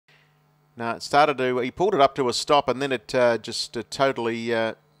No, it started to, he pulled it up to a stop and then it just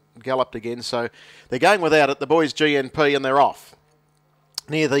totally galloped again. So they're going without it, the boys GNP, and they're off.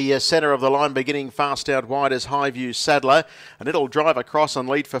 Near the centre of the line, beginning fast out wide is Highview Sadler, and it'll drive across and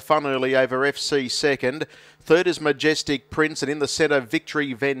lead for fun early over FC second. Third is Majestic Prince, and in the centre,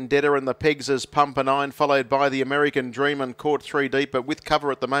 Victory Vendetta, and the pegs is Pumper 9, followed by the American Dream and Caught 3 deep, but with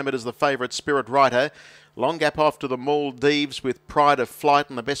cover at the moment is the favourite Spirit Writer. Long gap off to the Maldives with Pride of Flight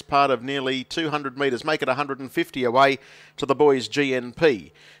and the best part of nearly 200 metres. Make it 150 away to the boys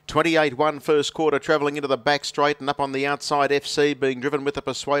GNP. 28-1 first quarter, travelling into the back straight and up on the outside. FC being driven with the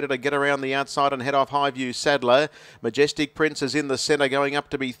Persuader to get around the outside and head off Highview Sadler. Majestic Prince is in the centre, going up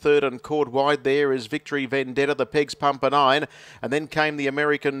to be third, and caught wide there is Victory Vendetta, the pegs Pumper 9. And then came the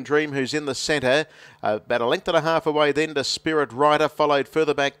American Dream, who's in the centre. About a length and a half away then to Spirit Rider, followed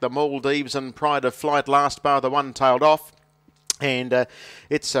further back the Maldives and Pride of Flight, last bar the one tailed off. And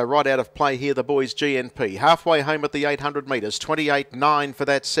it's right out of play here, the boys GNP. Halfway home at the 800 metres, 28-9 for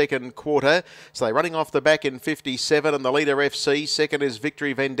that second quarter. So they're running off the back in 57, and the leader FC. Second is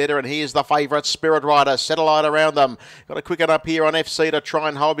Victory Vendetta, and here's the favourite Spirit Rider. Satellite around them. Got to quicken up here on FC to try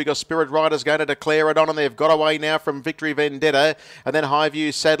and hold, because Spirit Rider's going to declare it on, and they've got away now from Victory Vendetta. And then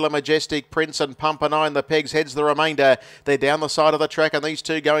Highview Sadler, Majestic Prince and Pumper 9. The pegs heads the remainder. They're down the side of the track, and these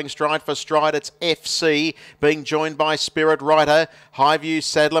two going stride for stride. It's FC being joined by Spirit Rider. Highview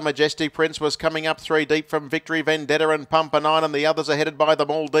Sadler, Majestic Prince was coming up 3 deep from Victory Vendetta and Pumper 9, and the others are headed by the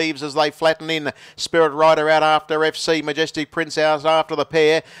Maldives as they flatten in. Spirit Rider out after FC, Majestic Prince out after the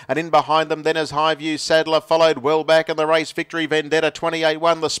pair, and in behind them then is Highview Sadler, followed well back in the race Victory Vendetta.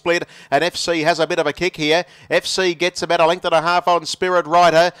 28-1 the split, and FC has a bit of a kick here. FC gets about a length and a half on Spirit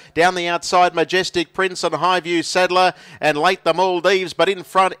Rider. Down the outside, Majestic Prince and Highview Sadler, and late the Maldives, but in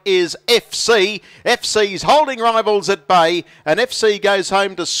front is FC. FC's holding rivals at bay, and FC goes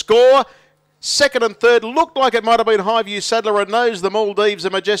home to score. Second and third looked like it might have been Highview Sadler, and knows the Maldives, a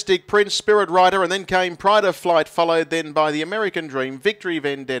Majestic Prince, Spirit Rider, and then came Pride of Flight, followed then by the American Dream, Victory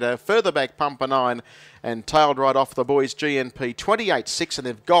Vendetta, further back Pumper 9, and tailed right off the boys GNP. 28-6, and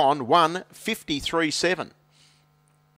they've gone 1:53.7.